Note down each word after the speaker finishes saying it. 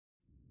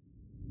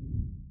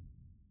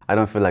I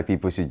don't feel like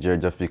people should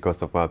judge us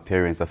because of our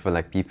appearance. I feel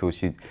like people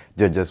should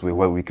judge us with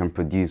what we can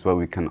produce, what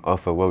we can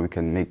offer, what we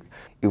can make.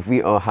 If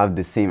we all have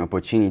the same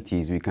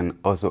opportunities, we can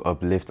also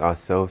uplift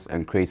ourselves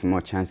and create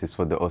more chances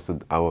for also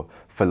our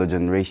fellow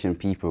generation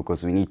people,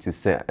 because we need to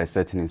set a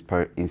certain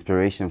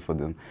inspiration for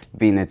them.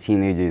 Being a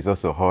teenager is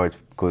also hard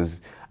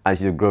because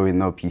as you're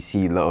growing up, you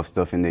see a lot of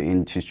stuff in the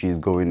industries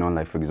going on,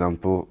 like for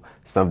example,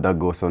 stuff that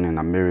goes on in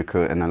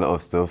America and a lot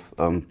of stuff,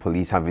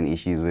 police having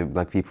issues with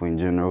black people in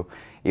general.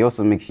 It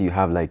also makes you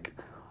have like,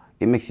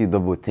 it makes you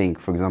double think.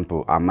 For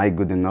example, am I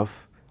good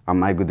enough?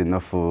 Am I good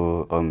enough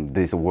for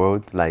this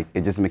world? Like,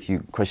 it just makes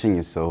you question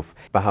yourself.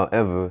 But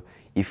however,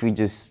 if we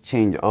just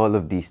change all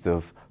of these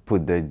stuff,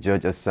 put the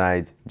judge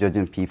aside,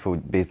 judging people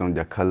based on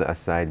their color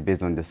aside,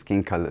 based on their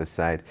skin color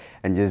aside,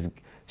 and just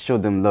show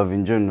them love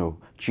in general,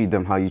 treat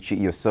them how you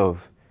treat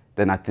yourself,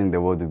 then I think the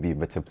world would be a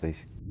better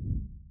place.